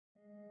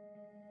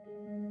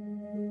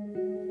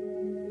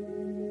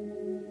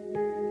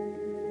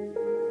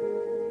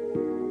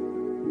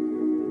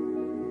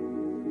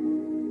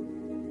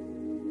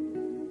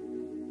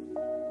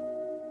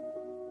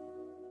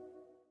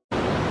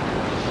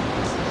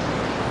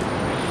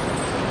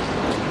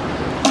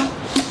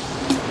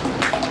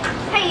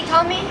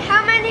Tommy, how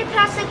many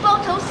plastic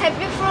bottles have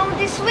you thrown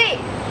this week?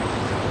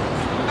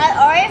 I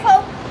already threw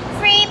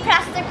 3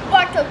 plastic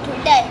bottles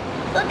today.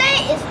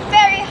 Today is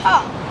very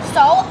hot,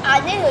 so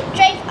I need to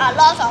drink a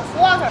lot of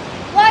water.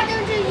 Why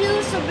don't you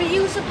use a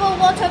reusable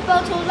water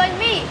bottle like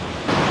me?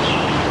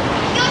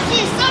 Yours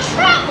is so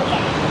trouble.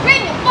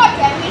 Bring the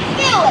bottle and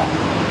refill it.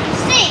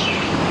 See,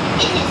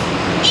 it is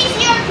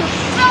easier to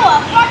throw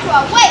a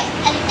bottle away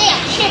and they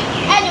are cheap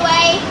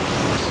anyway.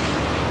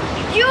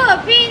 You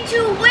are being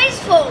too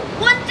wasteful.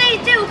 One day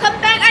they will come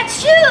back at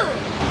you.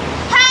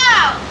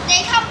 How?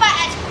 They come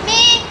back at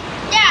me?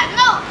 There are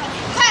no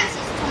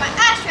consequences to my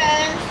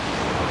actions.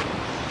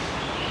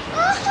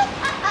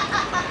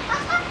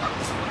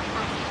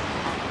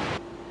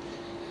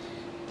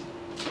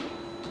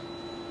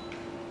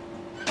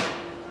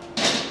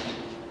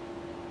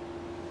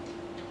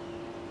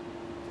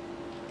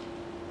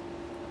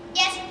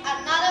 Yes,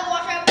 another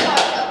water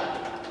bottle.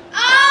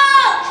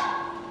 Ouch!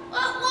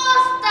 What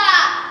was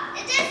that?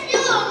 Is this you,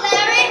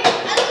 Larry?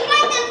 I don't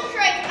like this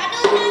trick. I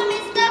don't tell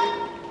Mr.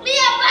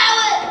 Lee about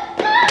it.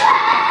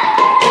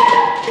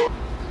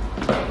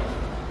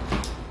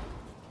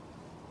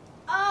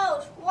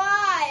 Ouch!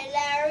 Why,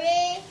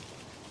 Larry?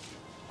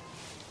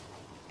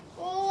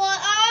 What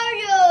are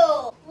you?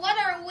 What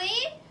are we?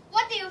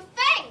 What do you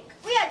think?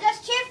 We are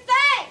just cheap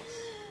things.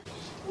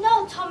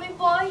 No, Tommy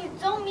boy, you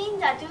don't mean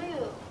that, do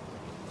you?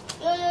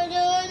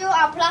 You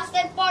are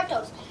plastic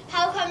bottles.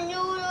 How come you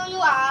are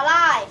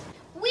alive?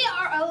 We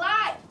are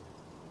alive.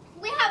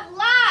 We have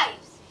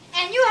lives.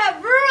 And you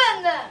have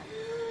ruined them.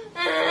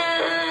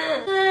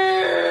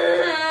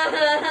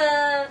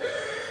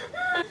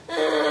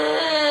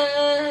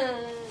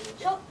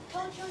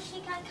 Told you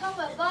she can come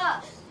with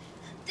us.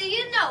 Do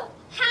you know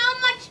how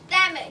much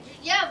damage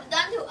you have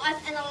done to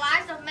us and the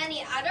lives of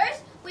many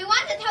others? We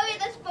want to tell you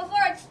this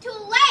before it's too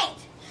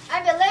late. I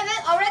believe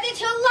it already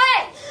too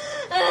late.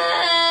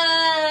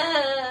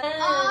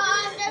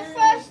 I'm just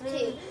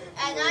thirsty,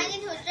 and I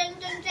need to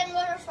drink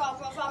water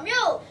from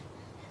you.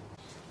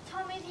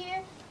 Tommy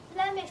dear,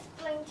 let me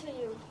explain to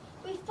you.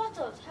 We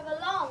photos have a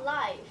long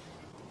life.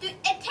 It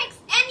takes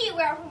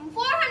anywhere from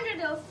 400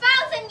 to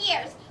 1,000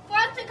 years for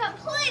us to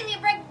completely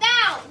break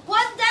down.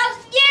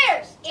 1,000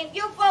 years! If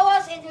you throw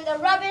us into the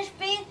rubbish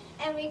bin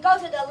and we go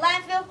to the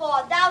landfill for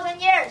 1,000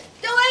 years,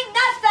 doing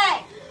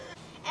nothing!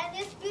 And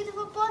this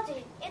beautiful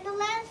body in the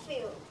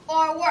landfill.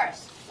 Or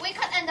worse, we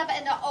could end up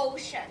in the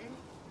ocean.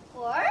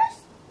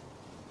 Worse?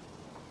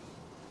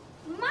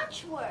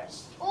 Much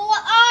worse.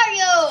 What are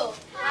you?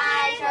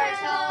 Hi,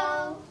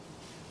 Turtle.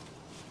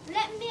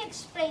 Let me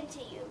explain to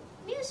you.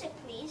 Music,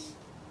 please.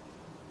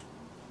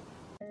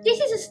 This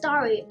is a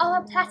story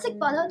of a plastic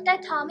bottle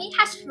that Tommy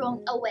has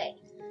thrown away.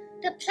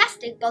 The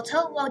plastic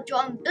bottle will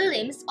drown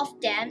billions of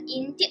them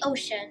in the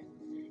ocean.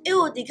 It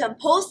will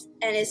decompose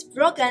and is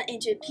broken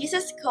into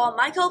pieces called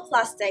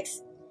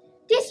microplastics.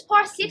 This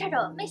poor sea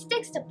turtle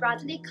mistakes the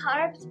brightly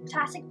colored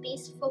plastic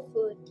beads for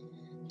food.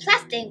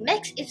 Plastic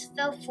makes it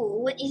feel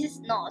full when it is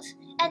not,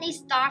 and it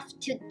starves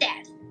to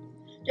death.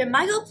 The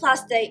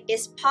microplastic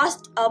is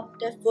passed up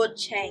the food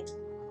chain.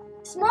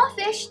 Small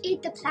fish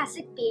eat the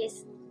plastic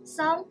beads.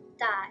 Some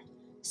die.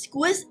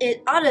 Squids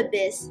eat other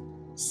beads.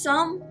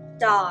 Some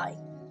die.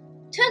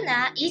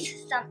 Tuna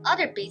eats some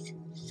other beads.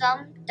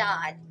 Some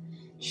died.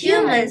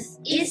 Humans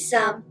eat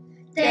some.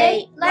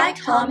 They, like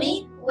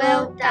Tommy,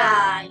 will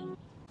die.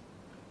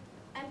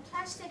 And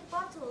plastic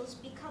bottles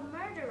become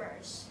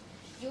murderers.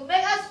 You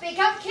make us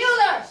become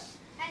killers.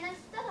 And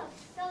instead of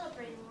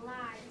celebrating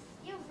lives,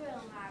 you ruin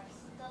lives.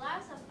 The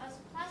lives of us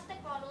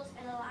plastic bottles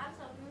and the lives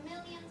of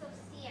millions of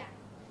sea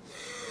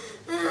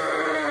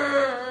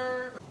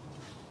animals.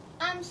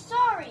 I'm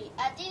sorry.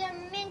 I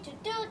didn't mean to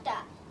do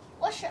that.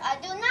 What should I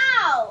do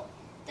now?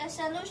 The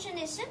solution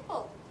is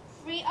simple.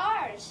 3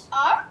 R's.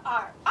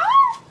 R.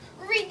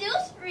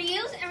 Reduce,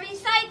 reuse, and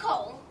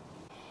recycle.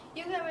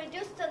 You can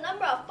reduce the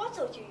number of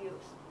bottles you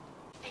use.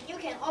 And you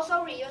can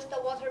also reuse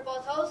the water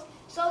bottles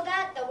so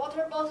that the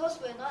water bottles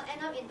will not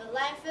end up in the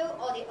landfill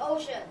or the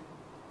ocean.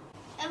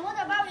 And what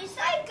about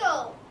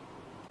recycle?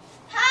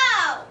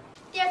 How?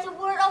 There's a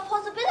world of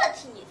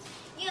possibilities.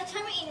 You can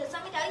turn it into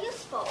something that is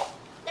useful,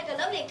 like a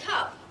lovely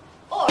cup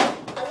or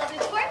a lovely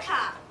bird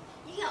cup.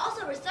 You can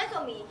also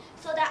recycle me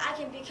so that I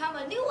can become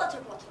a new water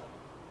bottle.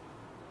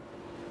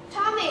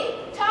 Tommy!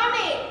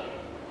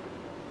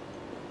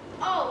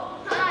 Oh,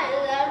 hi,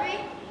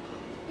 Larry.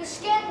 You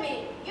scared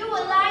me. You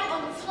were lying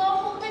on the floor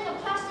holding a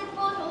plastic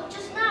bottle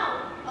just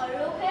now. Are you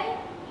okay?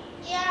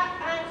 Yeah,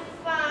 I'm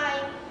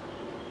fine.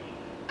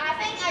 I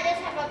think I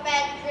just have a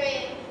bad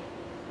dream.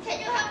 Can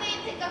you help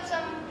me pick up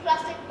some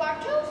plastic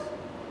bottles?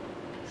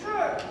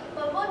 Sure,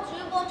 but what do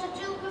you want to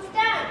do with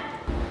them?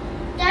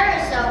 There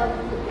is a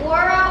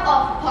world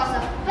of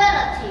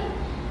possibility,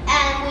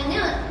 and we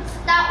need to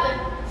start with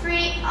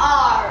 3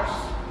 R's.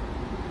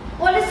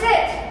 What is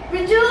it?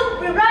 Redo,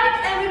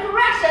 rewrite, and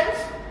recorrections?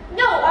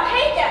 No, I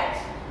hate that.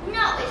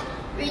 No, it's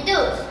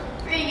reduce,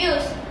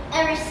 reuse,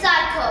 and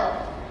recycle.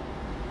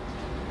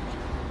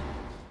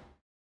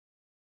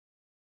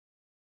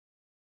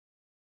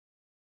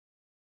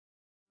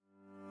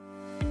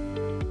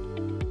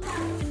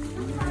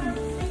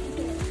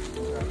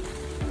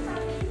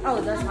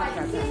 that's my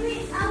cat. Yeah,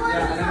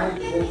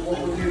 and then what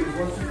we'll do is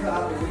once we cut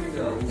out the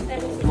window,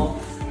 we'll put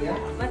blocks, yeah?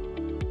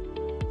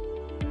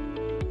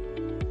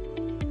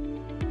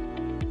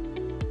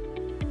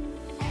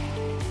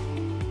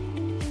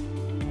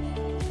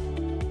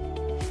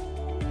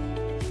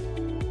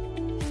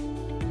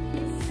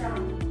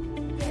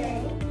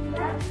 Someday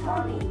that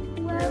Tommy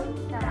will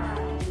die.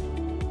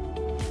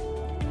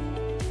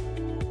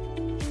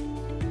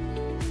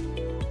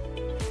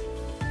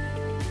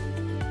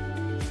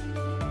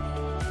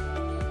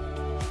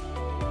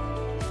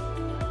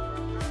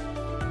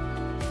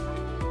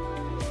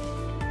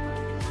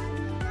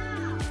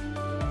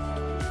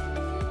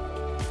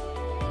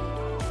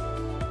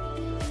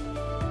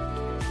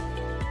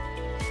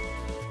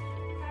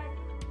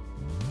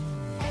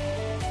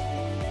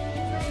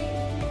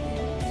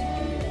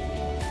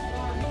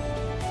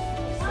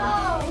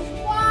 Oh,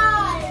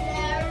 why,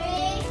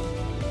 Larry?